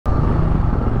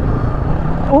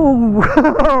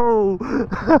Oh!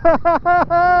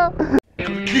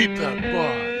 Keep that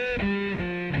bike.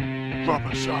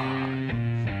 Rubber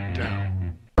side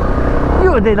down.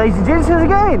 You're there, ladies and gents,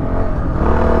 again.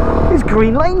 It's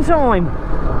green lane time.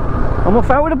 I'm off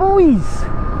out with the boys.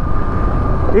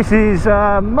 This is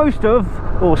most of,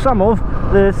 or some of,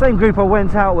 the same group I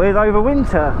went out with over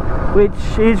winter,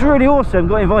 which is really awesome.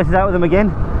 Got invited out with them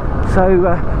again. So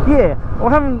yeah, I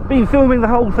haven't been filming the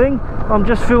whole thing. I'm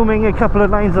just filming a couple of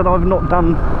lanes that I've not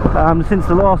done since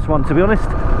the last one, to be honest,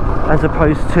 as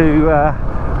opposed to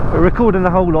recording the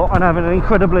whole lot and having an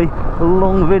incredibly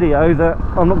long video that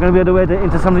I'm not going to be able to edit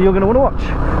into something you're going to want to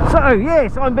watch. So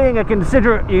yes, I'm being a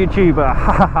considerate YouTuber,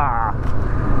 ha ha ha,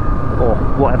 or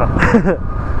whatever.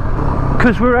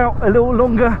 Because we're out a little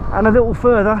longer and a little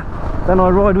further than I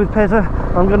ride with Pezza,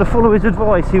 I'm going to follow his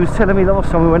advice. He was telling me last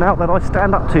time we went out that I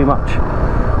stand up too much,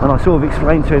 and I sort of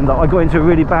explained to him that I got into a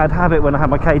really bad habit when I had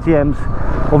my KTMs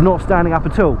of not standing up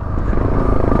at all.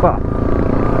 But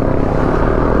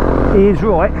he is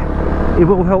right, it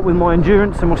will help with my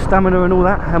endurance and my stamina and all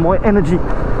that, and my energy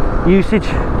usage.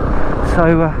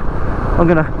 So I'm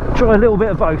going to try a little bit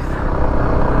of both.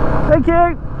 Thank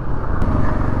you.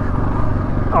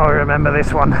 I remember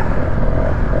this one.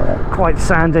 Quite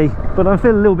sandy, but I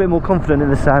feel a little bit more confident in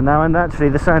the sand now, and actually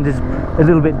the sand is a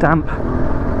little bit damp,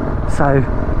 so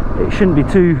it shouldn't be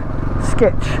too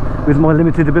sketch with my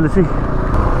limited ability.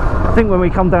 I think when we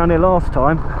come down here last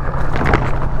time,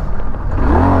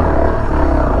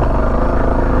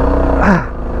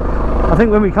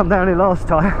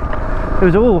 there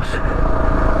was a horse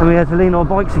and we had to lean our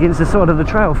bikes against the side of the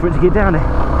trail for it to get down here,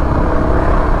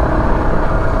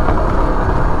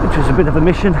 which was a bit of a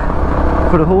mission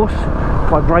for the horse.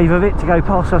 Quite brave of it to go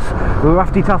past us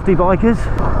roughy tufty bikers.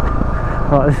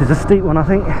 Right, this is a steep one, I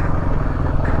think,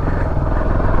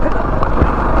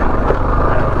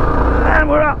 and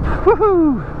we're up.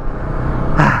 Woohoo!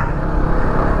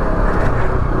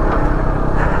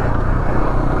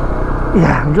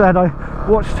 Yeah, I'm glad I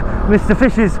watched Mr.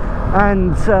 Fish's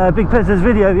and Big Pezza's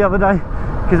video the other day,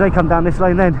 because they come down this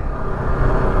lane then.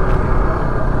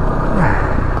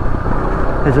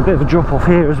 There's a bit of a drop off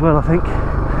here as well, I think.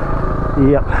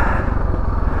 Yep.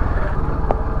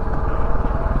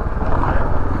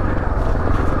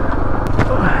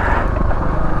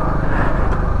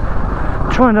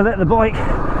 Trying to let the bike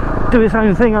do its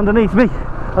own thing underneath me.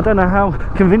 I don't know how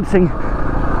convincing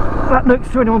that looks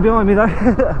to anyone behind me though.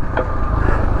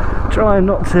 Trying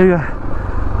not to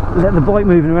let the bike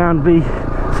moving around be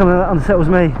something that unsettles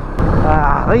me.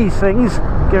 These things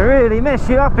can really mess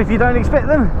you up if you don't expect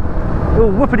them.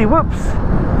 Oh, whoopity whoops.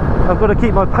 I've got to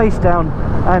keep my pace down,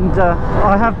 and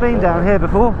I have been down here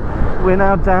before. We're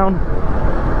now down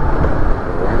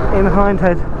in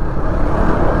Hindhead.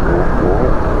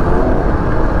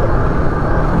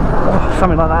 Oh,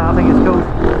 something like that I think it's called.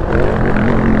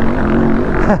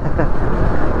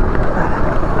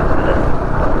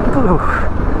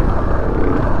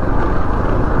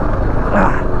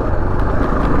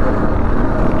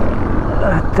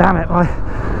 Damn it, my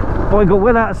bike got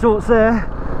well out of sorts there.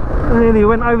 Nearly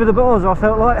went over the bars, I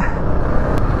felt like.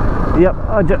 Yep,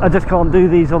 I just can't do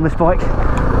these on this bike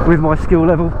with my skill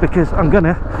level, because I'm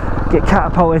gonna get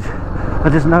catapulted. I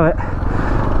just know it.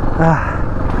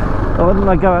 Why didn't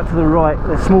I go out to the right?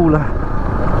 They're smaller.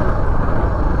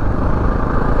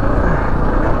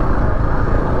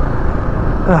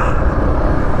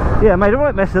 Yeah, I made a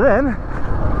right mess of them.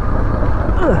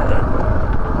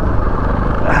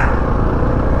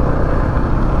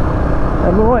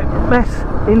 A right mess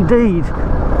indeed.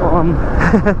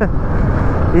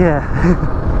 Yeah.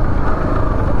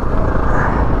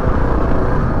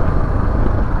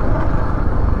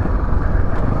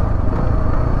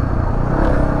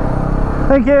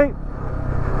 Thank you.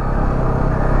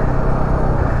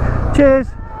 Cheers.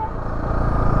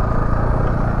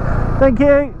 Thank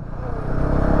you.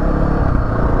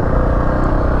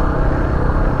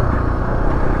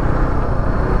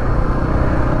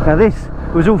 Now this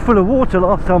was all full of water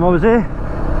last time I was here,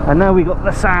 and now we got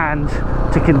the sand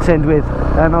to contend with,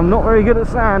 and I'm not very good at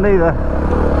sand either.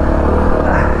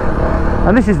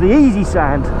 And this is the easy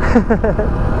sand.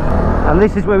 And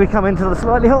this is where we come into the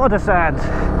slightly harder sand.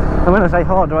 And when I say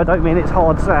harder, I don't mean it's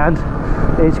hard sand.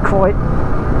 It's quite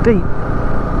deep,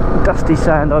 dusty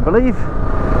sand, I believe.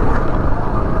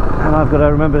 And I've got to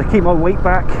remember to keep my weight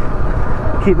back,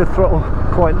 keep the throttle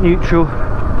quite neutral.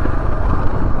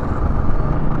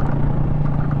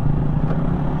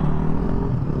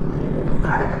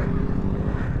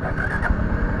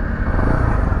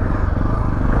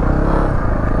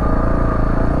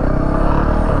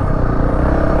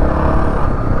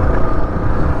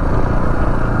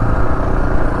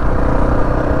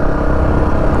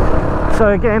 So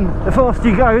again, the faster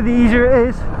you go, the easier it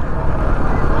is.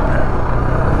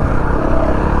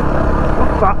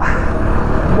 But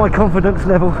my confidence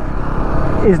level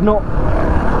is not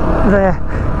there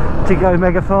to go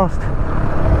mega fast.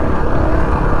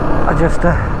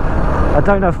 I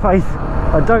don't have faith.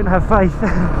 I don't have faith.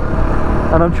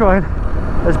 And I'm trying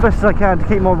as best as I can to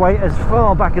keep my weight as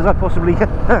far back as I possibly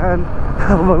can.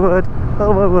 Oh my word,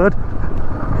 oh my word.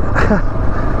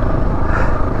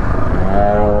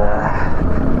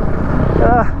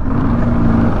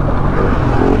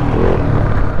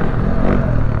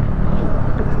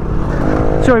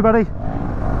 Sorry buddy.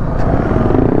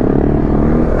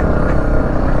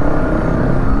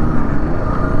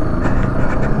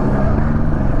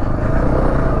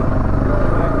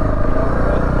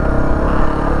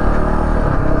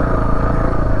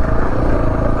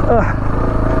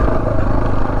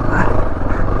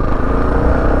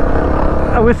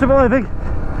 We're surviving.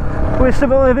 We're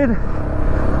surviving.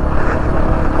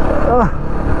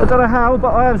 I don't know how,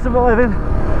 but I am surviving.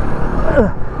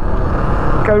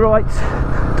 Go right.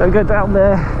 Don't go down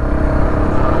there.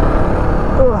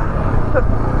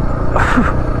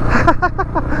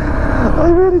 I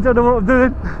really don't know what I'm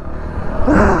doing.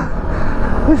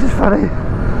 This is funny,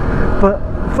 but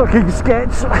fucking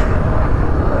sketch.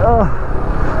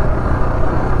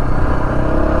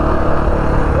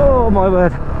 Oh my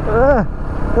word.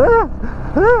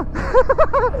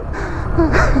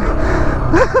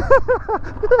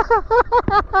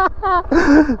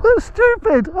 That's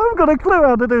stupid. I haven't got a clue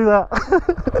how to do that.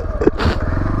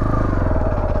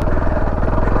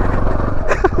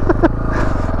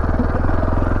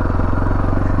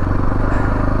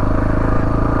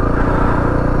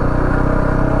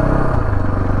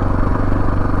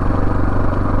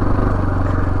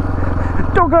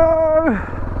 Doggo!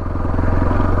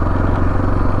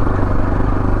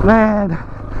 Man,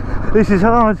 this is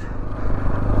hard.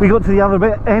 We got to the other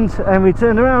end and we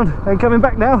turned around and coming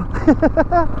back now.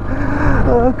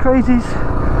 Oh, crazies,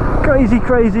 crazy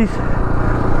crazies.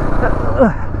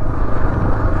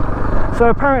 So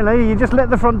apparently you just let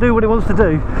the front do what it wants to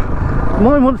do.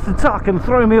 Mine wants to tuck and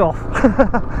throw me off.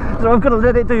 So I've got to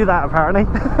let it do that apparently.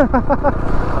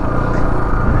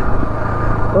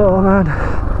 Oh man.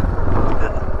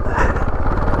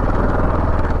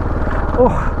 Oh,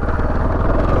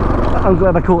 I'm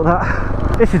glad I caught that.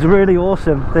 This is really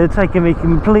awesome. They're taking me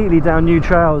completely down new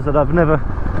trails that I've never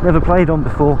played on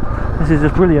before. This is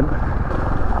just brilliant.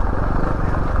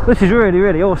 This is really,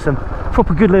 really awesome.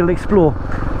 Proper good little explore.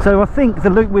 So I think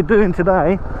the loop we're doing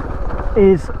today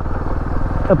is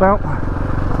about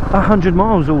 100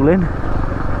 miles all in.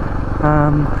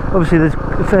 Obviously there's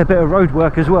a fair bit of road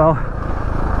work as well,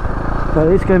 but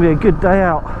it's going to be a good day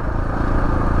out.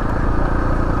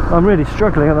 I'm really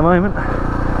struggling at the moment.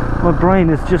 My brain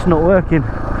is just not working,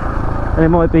 and it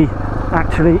might be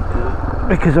actually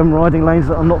because I'm riding lanes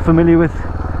that I'm not familiar with.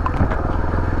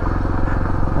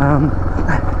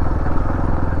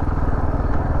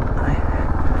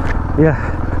 Yeah,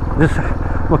 just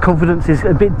my confidence is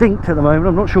a bit dinked at the moment.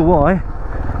 I'm not sure why,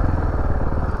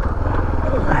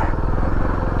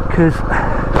 because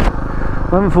I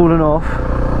haven't fallen off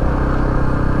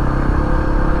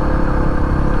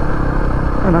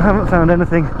and I haven't found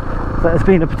anything that has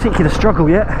been a particular struggle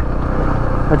yet.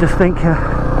 I just think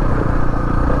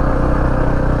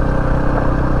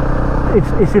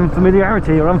it's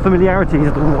infamiliarity or unfamiliarity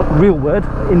is the real word.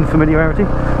 Infamiliarity,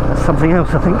 that's something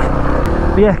else I think.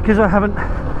 But yeah, because I haven't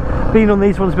been on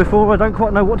these ones before, I don't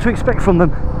quite know what to expect from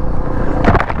them.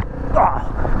 Oh,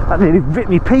 that nearly ripped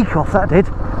me peak off, that did.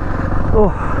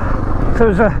 Oh, so it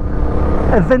was a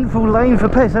eventful lane for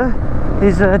Pezza.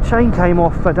 His chain came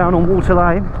off down on Water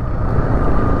Lane.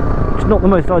 It's not the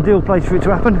most ideal place for it to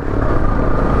happen.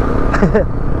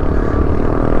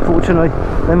 Fortunately,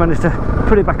 they managed to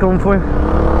put it back on for him.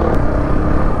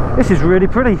 This is really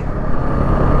pretty.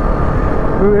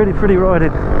 Really pretty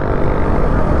riding.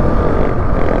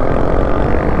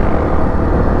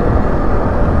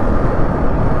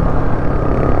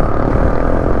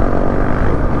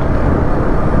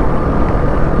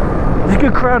 There's a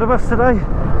good crowd of us today.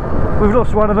 We've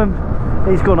lost one of them.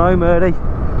 He's gone home early.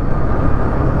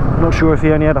 Not sure if he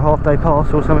only had a half-day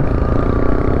pass or something.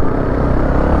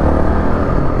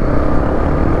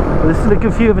 But there's still a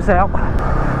good few of us out.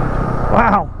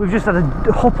 Wow, we've just had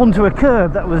to hop onto a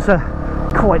curb that was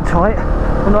quite tight.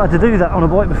 I've not had to do that on a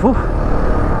bike before,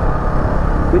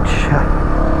 which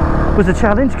was a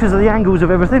challenge because of the angles of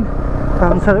everything.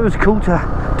 So it was cool to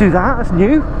do that. That's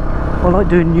new. I like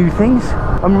doing new things.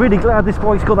 I'm really glad this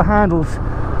bike's got the handles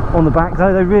on the back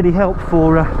though. They really help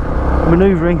for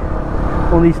manoeuvring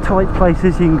on these tight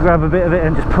places. You can grab a bit of it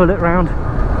and just pull it round.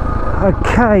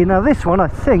 Okay, now this one I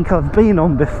think I've been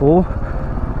on before.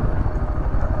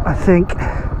 I think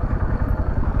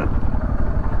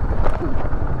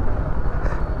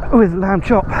with lamb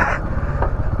chop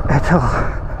et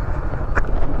al.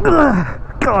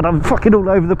 God, I'm fucking all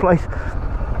over the place.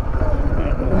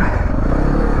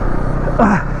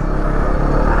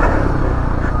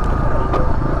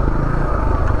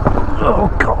 Oh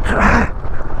God.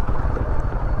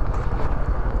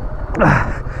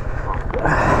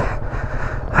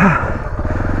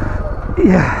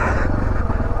 Yeah.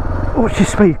 What's your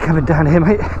speed coming down here,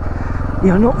 mate?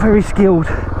 You're not very skilled.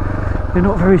 You're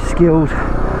not very skilled,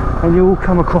 and you all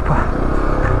come a cropper.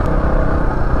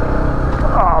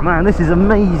 Oh man, this is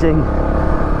amazing.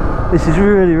 This is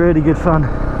really, really good fun.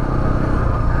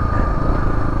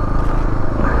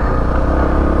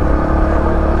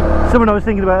 Someone I was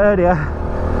thinking about earlier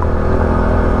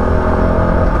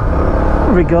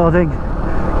regarding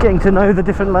getting to know the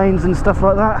different lanes and stuff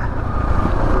like that,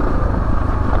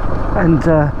 and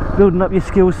building up your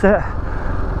skill set.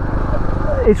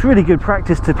 It's really good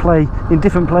practice to play in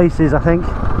different places. I think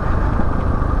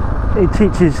it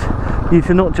teaches you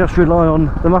to not just rely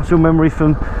on the muscle memory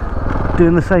from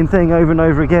doing the same thing over and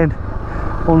over again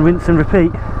on rinse and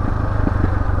repeat.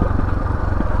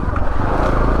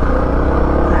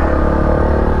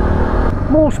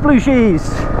 More splooshies!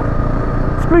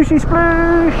 Splooshy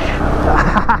sploosh!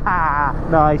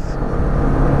 Nice.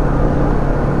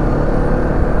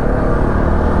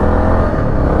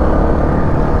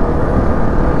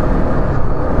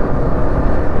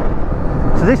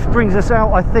 So this brings us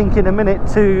out, I think, in a minute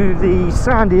to the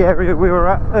sandy area we were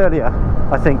at earlier.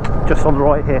 I think, just on the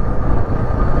right here.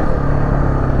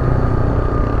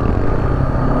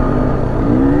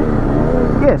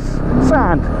 Yes,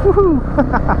 sand. Woohoo!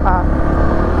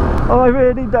 I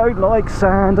really don't like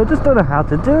sand. I just don't know how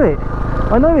to do it.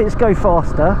 I know it's go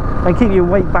faster and keep your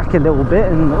weight back a little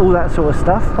bit and all that sort of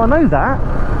stuff. I know that,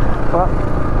 but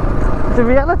the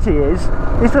reality is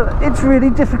that it's really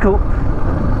difficult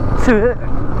to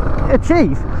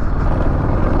achieve.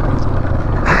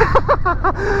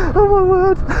 Oh my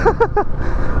word.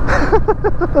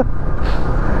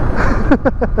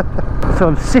 So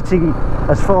I'm sitting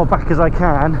as far back as I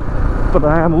can, but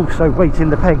I am also weighting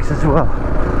the pegs as well,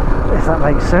 if that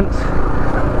makes sense.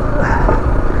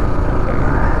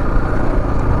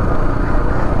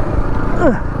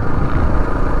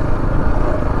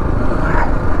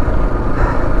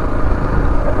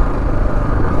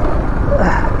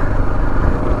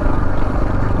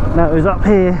 Now it was up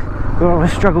here where I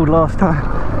struggled last time,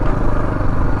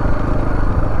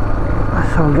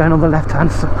 so I'm going on the left hand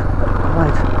side.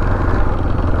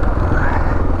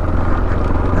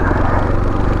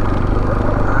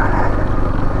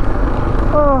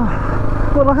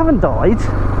 Oh, well, I haven't died,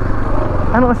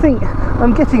 and I think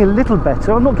I'm getting a little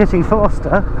better. I'm not getting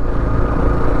faster,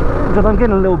 but I'm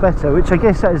getting a little better, which I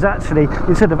guess that is actually,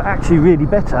 instead of actually really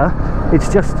better, it's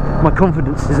just my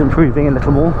confidence is improving a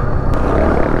little more.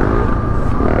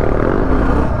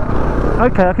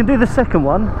 Okay, I can do the second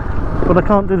one, but I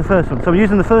can't do the first one. So I'm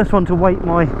using the first one to weight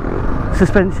my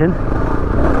suspension,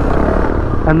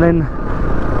 and then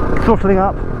throttling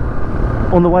up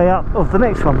on the way up of the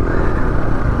next one.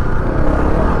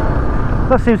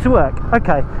 That seems to work.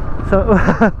 Okay, so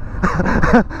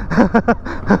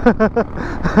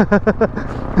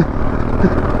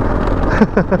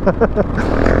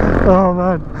oh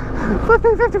man,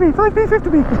 5p50 me,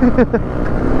 5p50 me.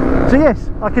 So yes,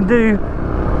 I can do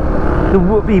the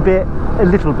whoopy bit a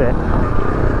little bit.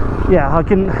 Yeah, I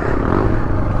can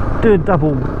do a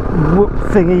double whoop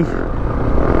thingy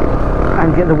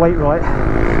and get the weight right.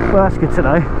 Well, that's good to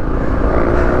know.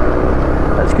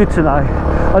 That's good to know.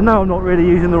 I know I'm not really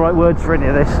using the right words for any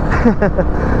of this.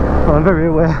 I'm very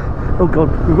aware. Oh god,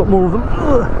 we've got more of them.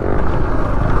 Ugh.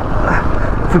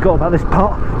 Forgot about this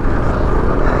part.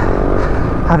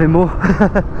 Having more.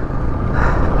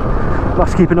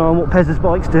 Must keep an eye on what Pez's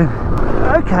bike's doing.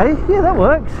 Okay, yeah, that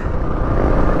works.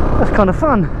 That's kind of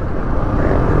fun.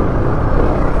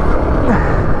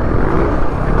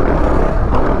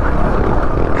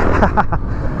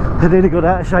 I nearly got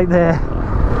out of shape there.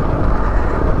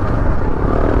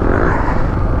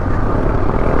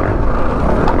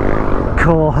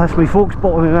 Cool, that's me forks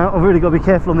bottoming out. I've really got to be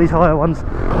careful on these higher ones.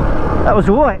 That was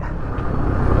alright.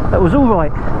 That was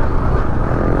alright.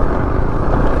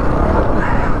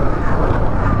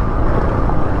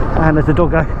 And there's a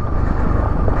doggo.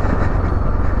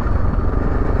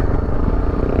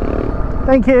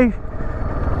 Thank you.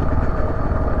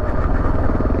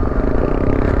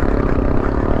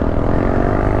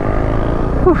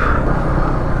 Whew.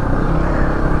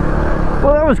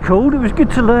 Well, that was cool. It was good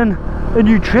to learn a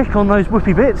new trick on those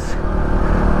whoopee bits.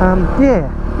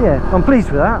 Yeah, I'm pleased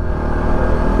with that.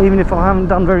 Even if I haven't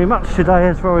done very much today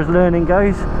as far as learning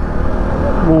goes,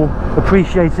 more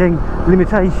appreciating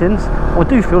limitations, I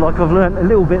do feel like I've learned a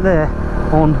little bit there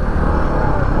on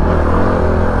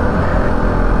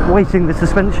weighting the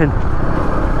suspension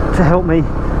to help me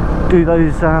do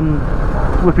those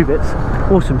whoopee bits.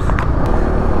 Awesome.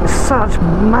 Such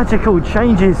magical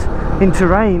changes in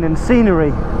terrain and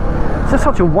scenery. It's just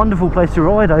such a wonderful place to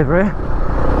ride over here.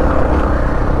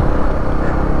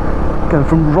 Going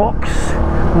from rocks,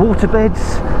 waterbeds,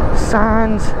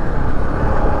 sands,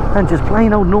 and just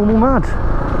plain old normal mud.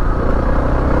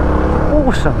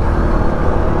 Awesome.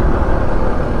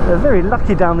 They're very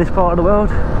lucky down this part of the world.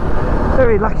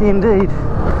 Very lucky indeed.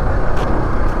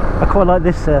 I quite like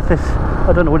this surface.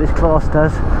 I don't know what it's classed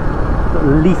as.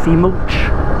 Leafy mulch.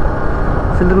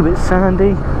 It's a little bit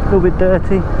sandy, a little bit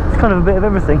dirty. It's kind of a bit of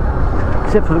everything,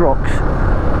 except for the rocks.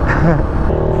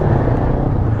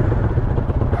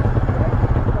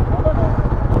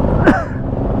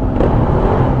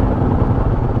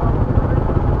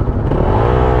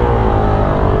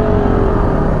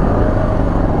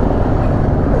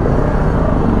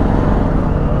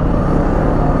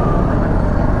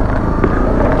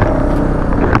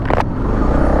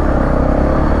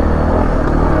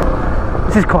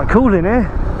 This is quite cool in here.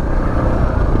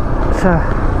 It's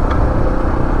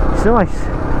nice.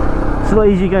 It's a lot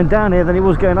easier going down here than it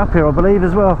was going up here, I believe,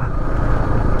 as well.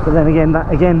 But then again,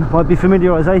 that again might be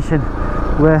familiarisation,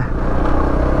 where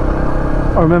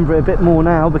I remember it a bit more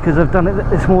now because I've done it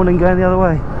this morning going the other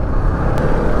way.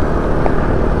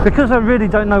 Because I really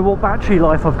don't know what battery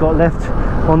life I've got left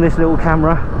on this little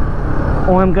camera,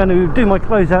 I'm going to do my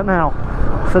closeout now.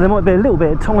 So there might be a little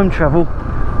bit of time travel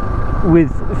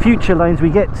with future lanes we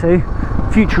get to,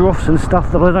 future offs and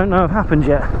stuff that I don't know have happened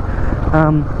yet.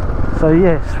 So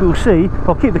yes, we'll see.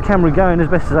 I'll keep the camera going as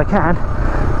best as I can.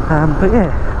 But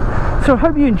yeah, so I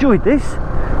hope you enjoyed this,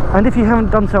 and if you haven't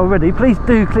done so already, please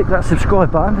do click that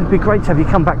subscribe button. It'd be great to have you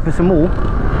come back for some more.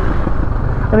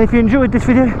 And if you enjoyed this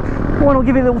video, why not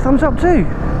give it a little thumbs up too?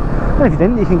 And if you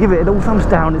didn't, you can give it a little thumbs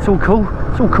down. It's all cool.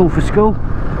 It's all cool for school.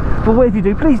 But whatever you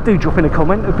do, please do drop in a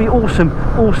comment. It'd be awesome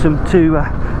to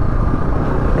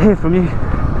hear from you.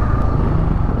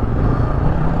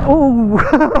 Oh,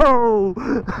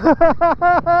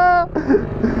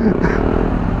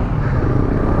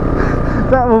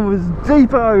 that one was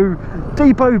Depot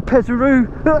Pesaroo.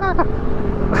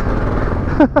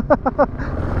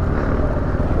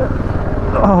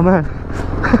 Oh man.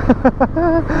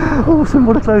 Awesome,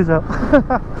 what a closeout.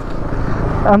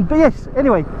 But yes,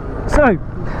 anyway, so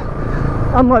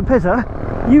unlike Pezza,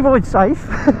 you ride safe,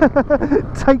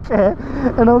 take care,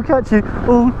 and I'll catch you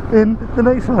all in the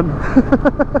next one.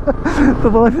 Bye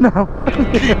bye for now.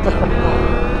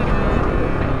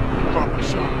 Rubber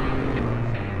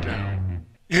side down.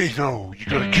 You know, you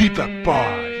gotta keep that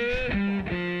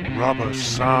bike. Rubber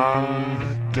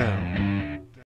side down.